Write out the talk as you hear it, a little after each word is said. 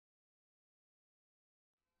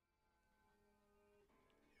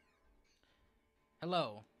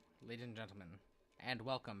Hello, ladies and gentlemen, and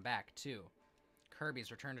welcome back to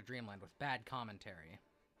Kirby's Return to Dreamland with bad commentary.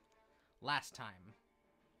 Last time,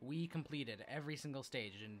 we completed every single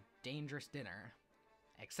stage in Dangerous Dinner,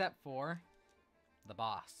 except for the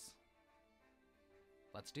boss.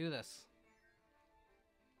 Let's do this.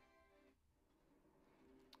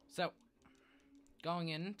 So, going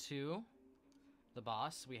into the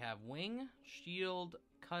boss, we have Wing, Shield,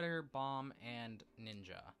 Cutter, Bomb, and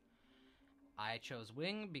Ninja. I chose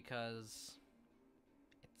Wing because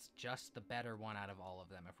it's just the better one out of all of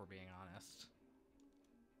them, if we're being honest.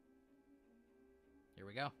 Here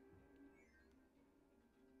we go.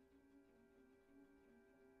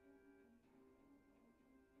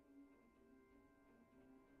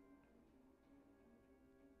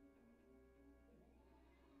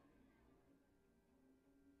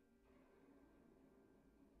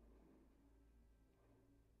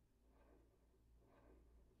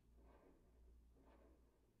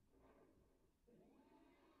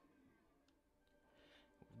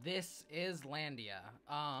 This is Landia.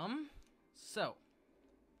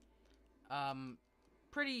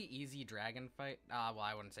 Pretty easy dragon fight. Well,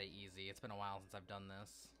 I wouldn't say easy. It's been a while since I've done this,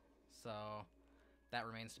 so that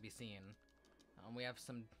remains to be seen. We have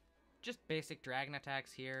some just basic dragon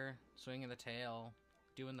attacks here, swinging the tail,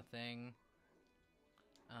 doing the thing.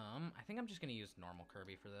 I think I'm just gonna use normal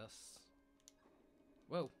Kirby for this.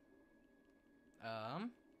 Whoa.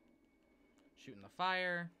 Shooting the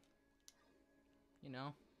fire. You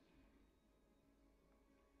know.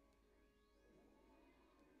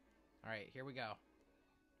 Alright, here we go.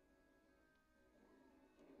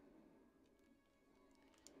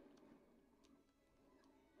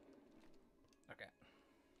 Okay.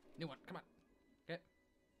 New one, come on. Okay.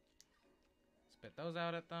 Spit those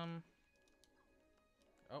out at them.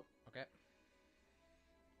 Oh, okay.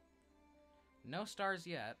 No stars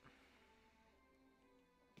yet.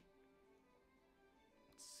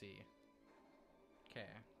 Let's see. Okay,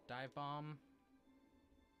 dive bomb.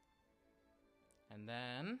 And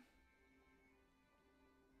then...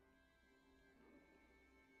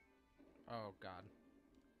 oh, God.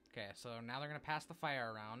 Okay, so now they're gonna pass the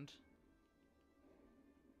fire around.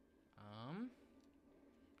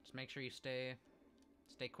 Just make sure you stay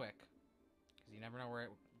quick, because you never know where it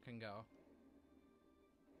can go.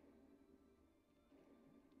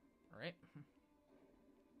 Alright.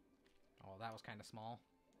 Oh, that was kind of small.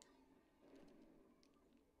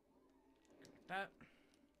 Like that.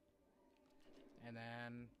 And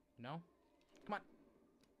then... no? Come on.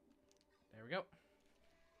 There we go.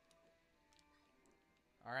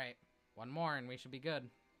 Alright. One more and we should be good.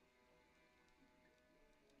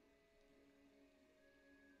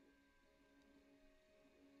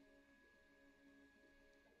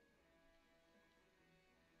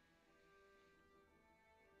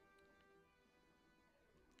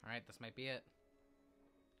 Alright, this might be it.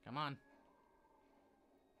 Come on.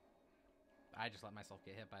 I just let myself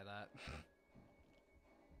get hit by that.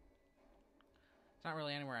 It's not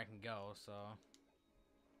really anywhere I can go, so...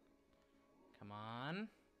 come on.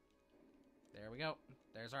 There we go.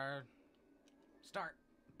 There's our start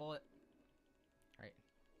bullet. Alright.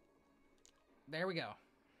 There we go.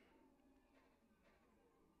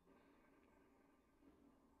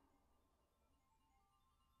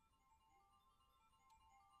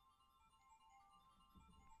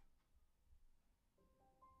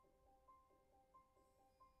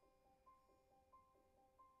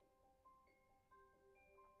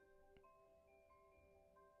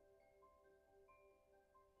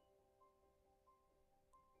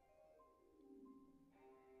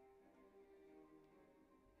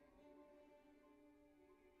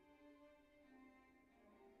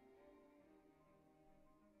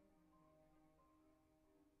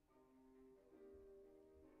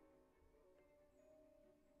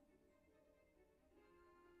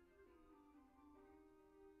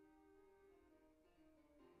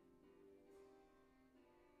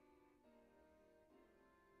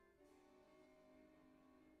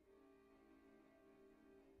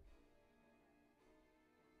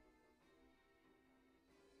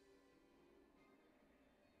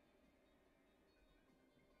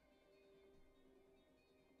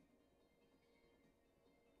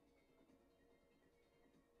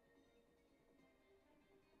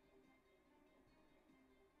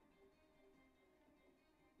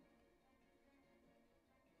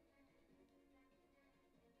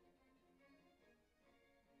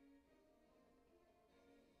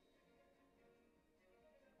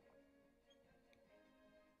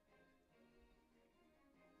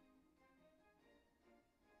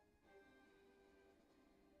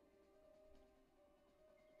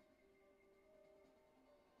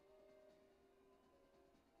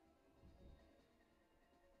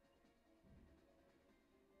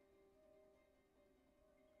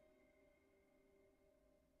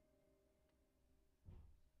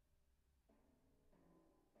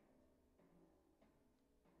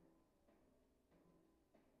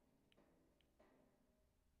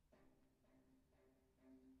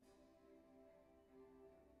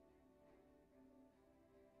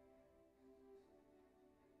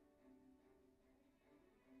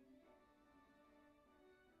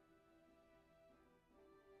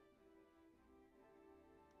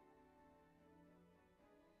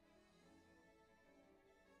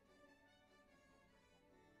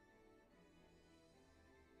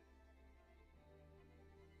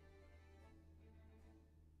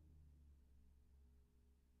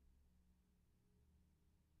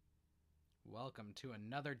 welcome to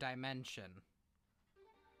another dimension.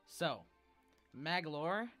 So,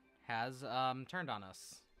 Maglor has turned on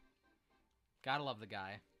us. Gotta love the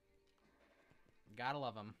guy. Gotta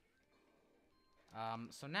love him.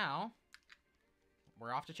 So now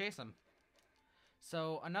we're off to chase him.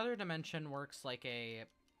 So another dimension works like a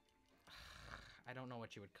I don't know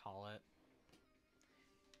what you would call it.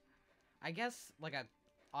 I guess like a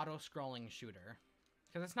auto-scrolling shooter.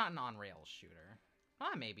 Because it's not an on-rails shooter.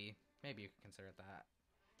 Maybe. Maybe you could consider it that.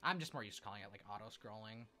 I'm just more used to calling it like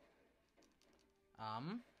auto-scrolling.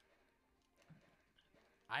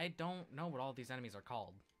 I don't know what all these enemies are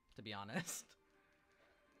called, to be honest.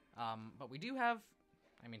 But we do have,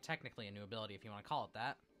 I mean, technically a new ability if you want to call it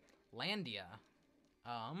that. Landia.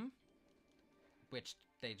 Which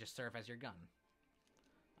they just serve as your gun.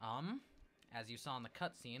 As you saw in the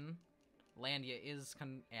cutscene, Landia is,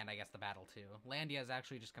 and I guess the battle too, Landia is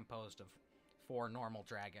actually just composed of 4 normal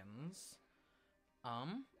dragons.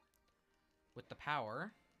 With the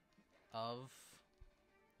power of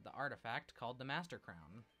the artifact called the Master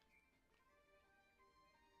Crown.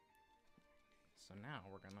 So now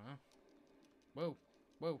we're gonna... Whoa!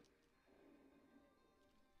 Whoa!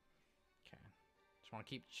 Okay. Just want to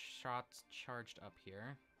keep shots charged up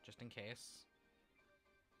here, just in case.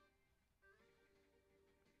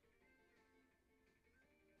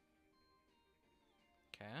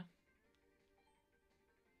 Okay.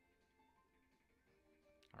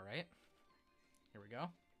 Alright. Here we go.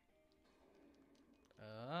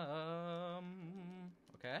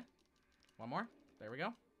 Okay. One more. There we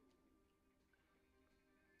go.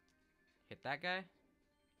 Hit that guy.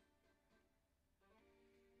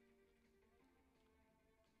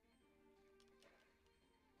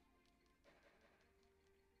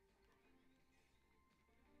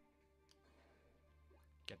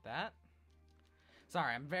 Get that.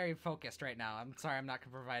 Sorry, I'm very focused right now. I'm sorry I'm not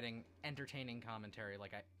providing entertaining commentary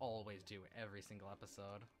like I always do every single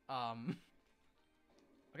episode.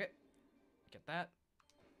 Okay. Get that.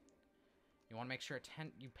 You want to make sure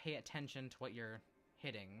you pay attention to what you're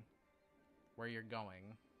hitting, where you're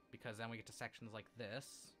going, because then we get to sections like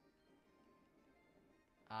this.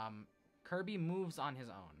 Kirby moves on his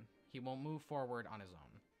own. He won't move forward on his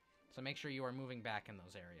own. So make sure you are moving back in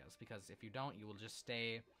those areas, because if you don't, you will just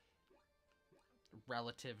stay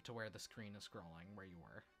relative to where the screen is scrolling, where you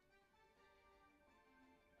were.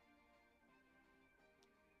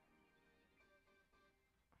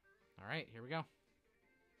 Alright, here we go.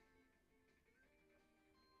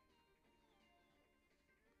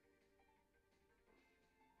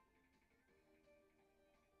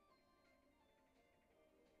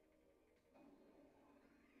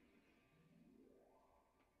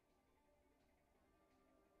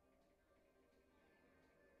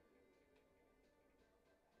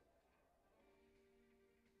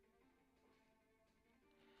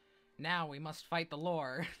 Now we must fight the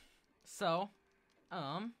lore. So,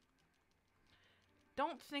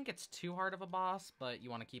 don't think it's too hard of a boss, but you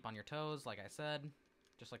want to keep on your toes, like I said.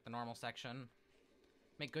 Just like the normal section.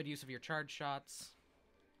 Make good use of your charge shots.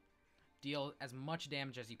 Deal as much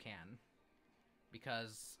damage as you can.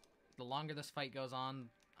 Because the longer this fight goes on,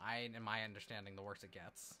 in my understanding, the worse it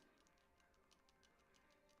gets.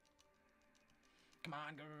 Come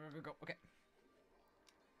on, go, go, go, go, go. Okay.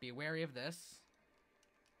 Be wary of this.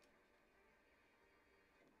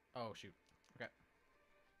 Oh, shoot. Okay.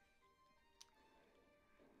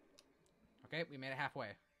 Okay, we made it halfway.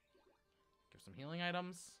 Give some healing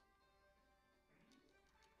items.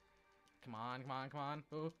 Come on, come on, come on.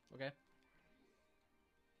 Ooh, okay.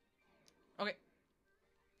 Okay.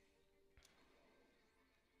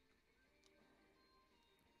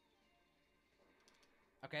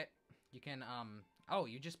 Okay. You can, oh,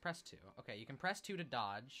 you just press 2. Okay, you can press 2 to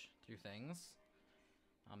dodge through things.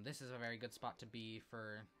 This is a very good spot to be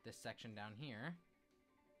for this section down here.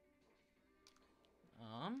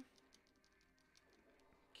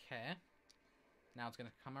 Okay. Now it's gonna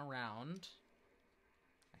come around.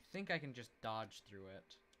 I think I can just dodge through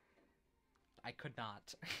it. I could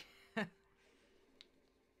not.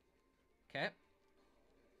 Okay.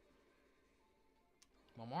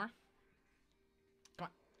 One more. Come on.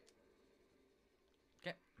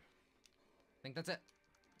 Okay. I think that's it.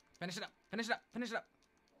 Finish it up. Finish it up. Finish it up.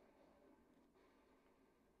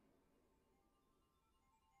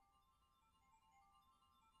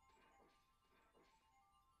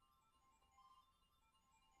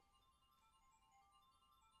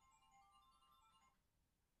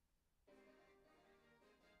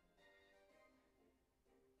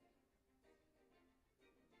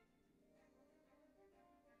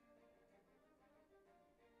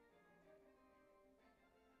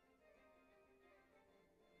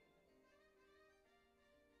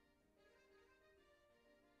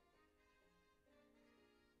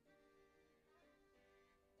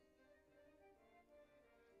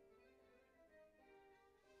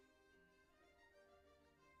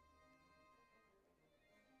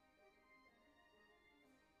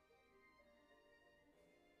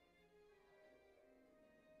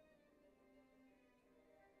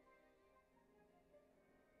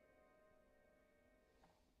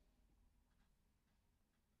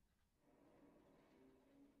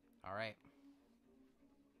 Alright.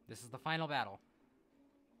 This is the final battle.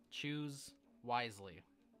 Choose wisely.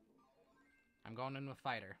 I'm going in with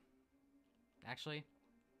fighter. Actually,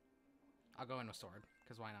 I'll go in with sword,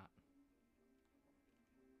 because why not?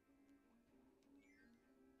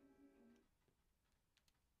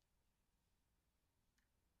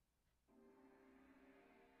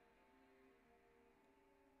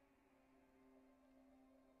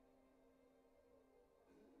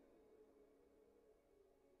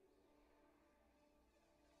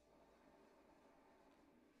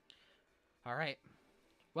 Alright.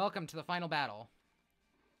 Welcome to the final battle.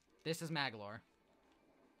 This is Maglor.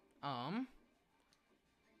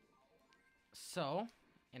 So,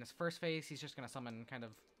 in his first phase, he's just gonna summon kind of,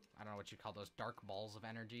 I don't know what you'd call those, dark balls of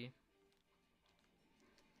energy.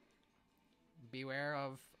 Beware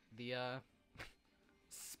of the,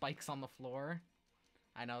 spikes on the floor.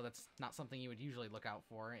 I know that's not something you would usually look out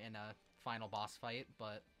for in a final boss fight,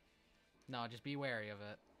 but no, just be wary of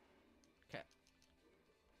it. Okay.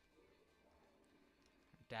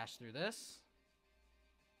 Dash through this.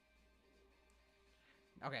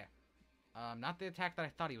 Okay. Not the attack that I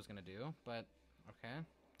thought he was gonna do, but okay.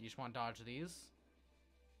 You just want to dodge these.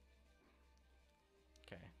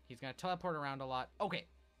 Okay. He's gonna teleport around a lot. Okay.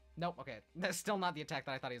 Nope, okay. That's still not the attack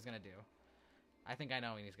that I thought he was gonna do. I think I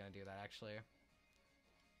know when he's gonna do that, actually.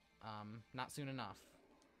 Not soon enough.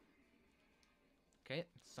 Okay,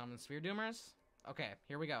 summon Sphere Doomers. Okay,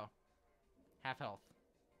 here we go. Half health.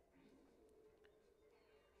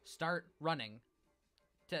 Start running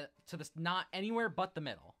to this, not anywhere but the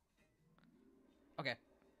middle. Okay.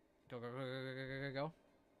 Go, go, go, go, go, go, go, go.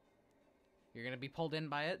 You're gonna be pulled in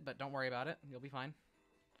by it, but don't worry about it. You'll be fine.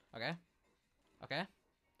 Okay. Okay.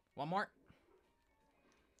 One more.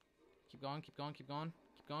 Keep going, keep going, keep going.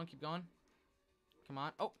 Keep going, keep going. Come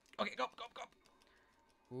on. Oh, okay, go, go,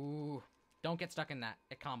 go. Ooh. Don't get stuck in that.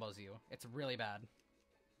 It combos you. It's really bad.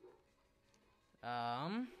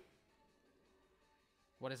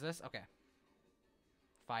 What is this? Okay.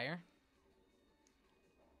 Fire.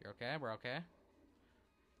 You're okay? We're okay?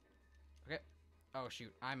 Okay. Oh,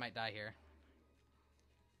 shoot. I might die here.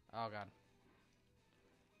 Oh, God.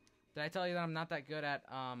 Did I tell you that I'm not that good at,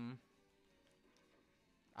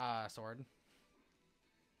 sword?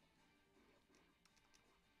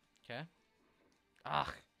 Okay.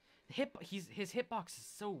 Ugh. His hitbox is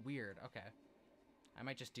so weird. Okay. I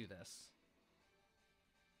might just do this.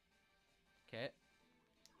 Okay.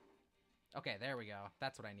 Okay, there we go.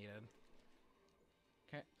 That's what I needed.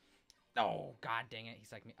 Okay. Oh, god dang it. He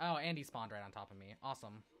psyched me. Oh, and he spawned right on top of me.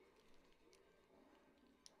 Awesome.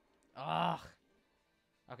 Ugh.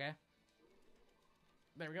 Okay.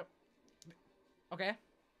 There we go. Okay.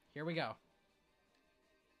 Here we go.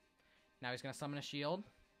 Now he's going to summon a shield.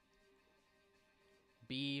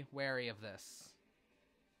 Be wary of this.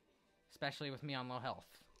 Especially with me on low health.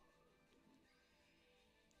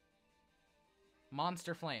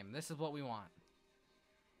 Monster Flame. This is what we want.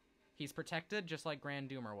 He's protected just like Grand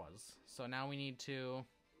Doomer was. So now we need to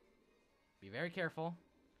be very careful.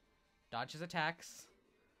 Dodge his attacks.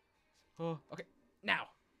 Oh, okay. Now.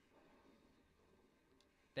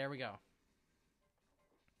 There we go.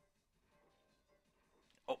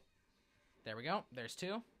 Oh. There we go. There's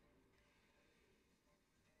two.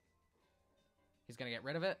 He's going to get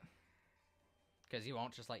rid of it. Because you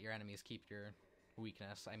won't just let your enemies keep your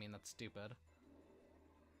weakness. I mean, that's stupid.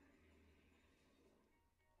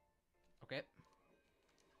 Okay.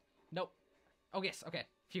 Nope. Oh, yes. Okay.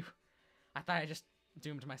 Phew. I thought I just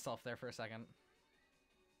doomed myself there for a second.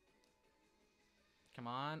 Come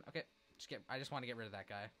on. Okay. I just want to get rid of that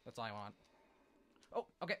guy. That's all I want. Oh,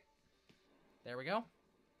 okay. There we go.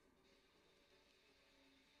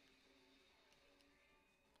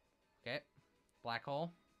 Okay. Black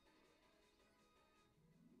hole.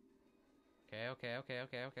 Okay, okay, okay,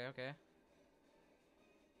 okay, okay, okay.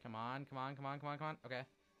 Come on, come on, come on, come on, come on. Okay.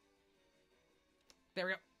 There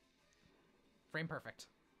we go. Frame perfect.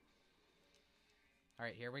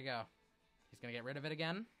 Alright, here we go. He's gonna get rid of it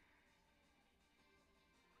again.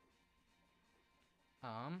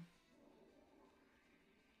 Alright,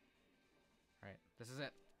 this is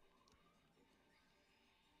it.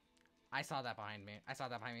 I saw that behind me. I saw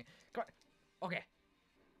that behind me. Come on. Okay.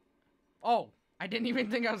 Oh, I didn't even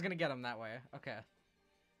think I was gonna get him that way. Okay.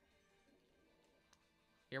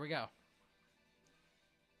 Here we go.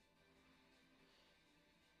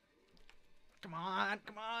 Come on,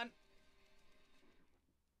 come on.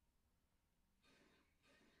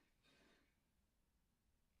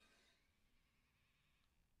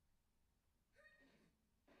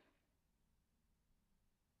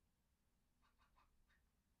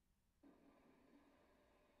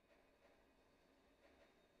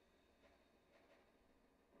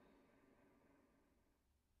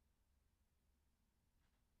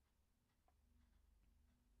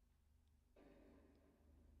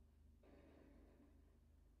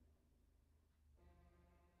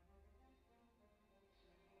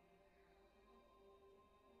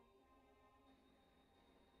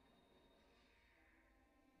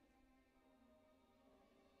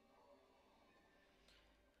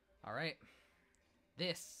 Alright.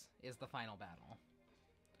 This is the final battle.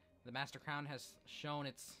 The Master Crown has shown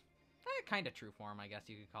its kind of true form, I guess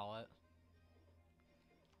you could call it.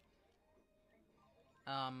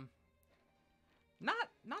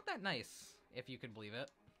 Not that nice, if you could believe it.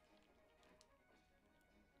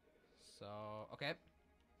 So, okay.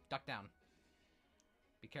 Duck down.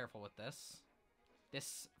 Be careful with this.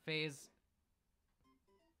 This phase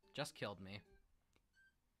just killed me.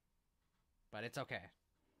 But it's okay.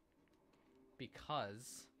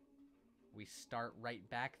 Because we start right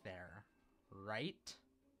back there, right?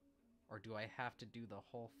 Or do I have to do the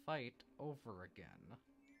whole fight over again?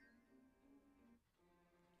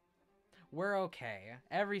 We're okay.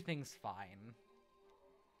 Everything's fine.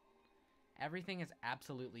 Everything is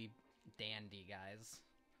absolutely dandy, guys.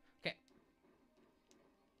 Okay.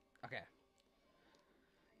 Okay.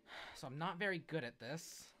 So I'm not very good at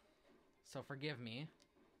this. So forgive me.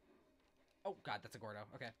 Oh, God, that's a Gordo.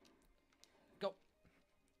 Okay. Go.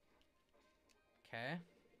 Okay.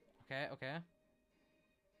 Okay, okay.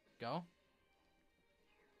 Go.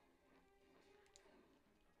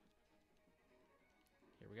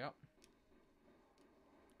 Here we go.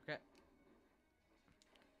 Okay.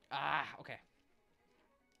 Ah, okay.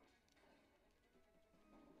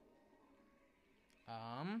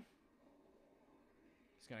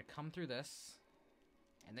 He's gonna come through this.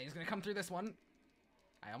 And then he's gonna come through this one.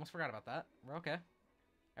 I almost forgot about that. We're okay.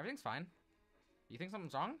 Everything's fine. You think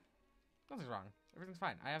something's wrong? Nothing's wrong. Everything's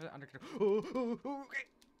fine. I have it under control. Okay.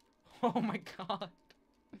 Oh my god.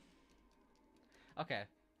 Okay.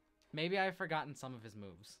 Maybe I've forgotten some of his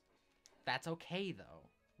moves. That's okay, though.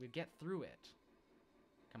 We'd get through it.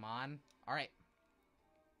 Come on. Alright.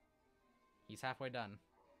 He's halfway done.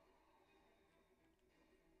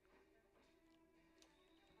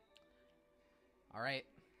 Alright.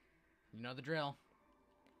 You know the drill.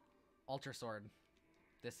 Ultra Sword.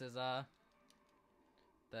 This is, the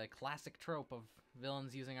classic trope of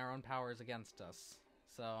villains using our own powers against us.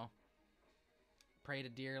 So, pray to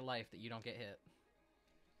dear life that you don't get hit.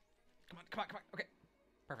 Come on, come on, come on. Okay.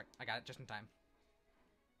 Perfect. I got it just in time.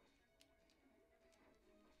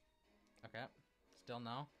 Okay. Still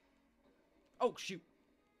no. Oh, shoot.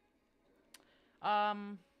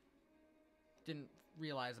 Didn't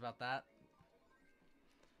realize about that.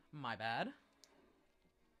 My bad.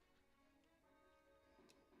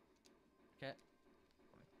 Okay.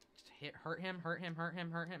 Just hurt him. Okay.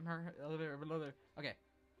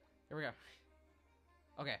 Here we go.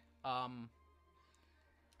 Okay.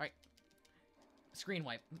 Alright. Screen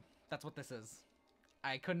wipe. That's what this is.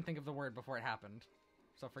 I couldn't think of the word before it happened.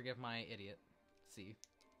 So forgive my idiot. See.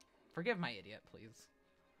 Forgive my idiot, please.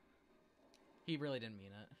 He really didn't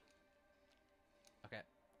mean it. Okay.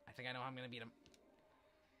 I think I know how I'm gonna beat him.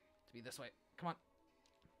 To be this way. Come on.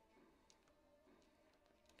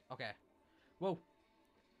 Okay. Whoa.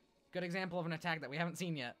 Good example of an attack that we haven't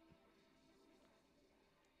seen yet.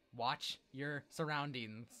 Watch your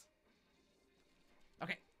surroundings.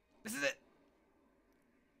 Okay. This is it.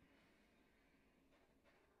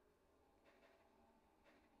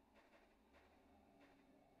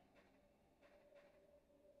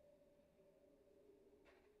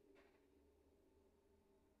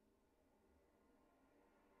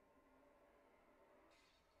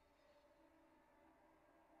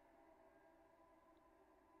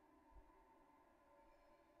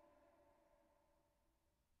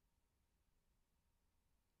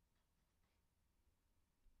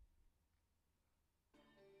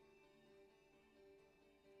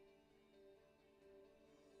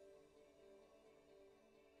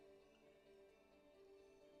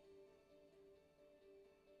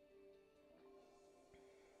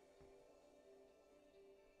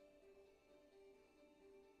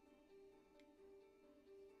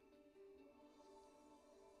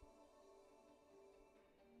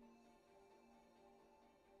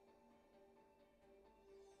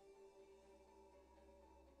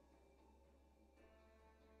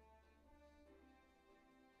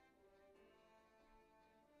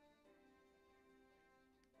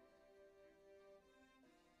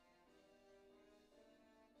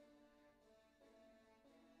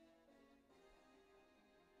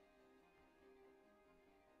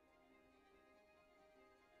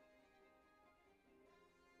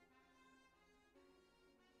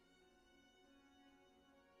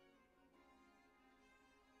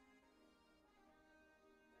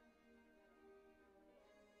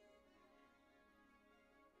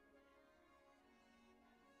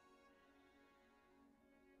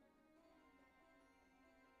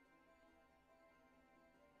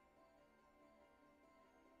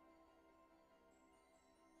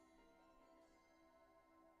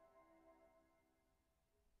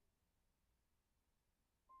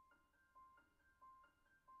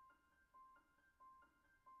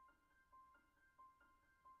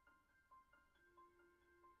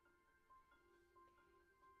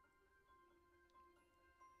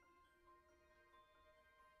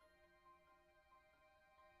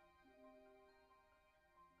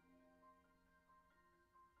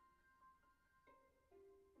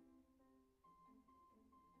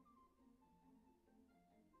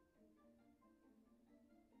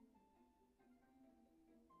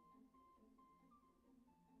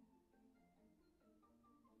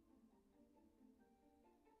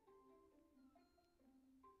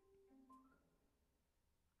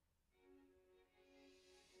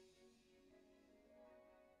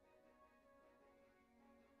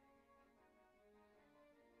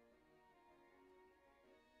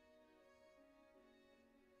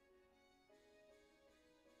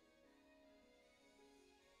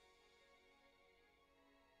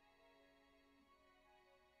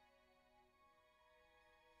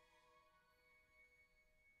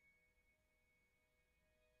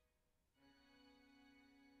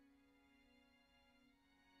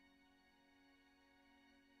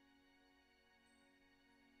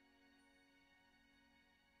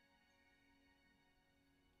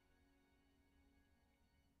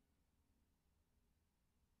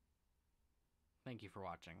 thank you for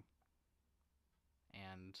watching.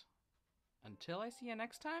 And until I see you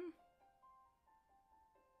next time,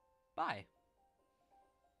 bye.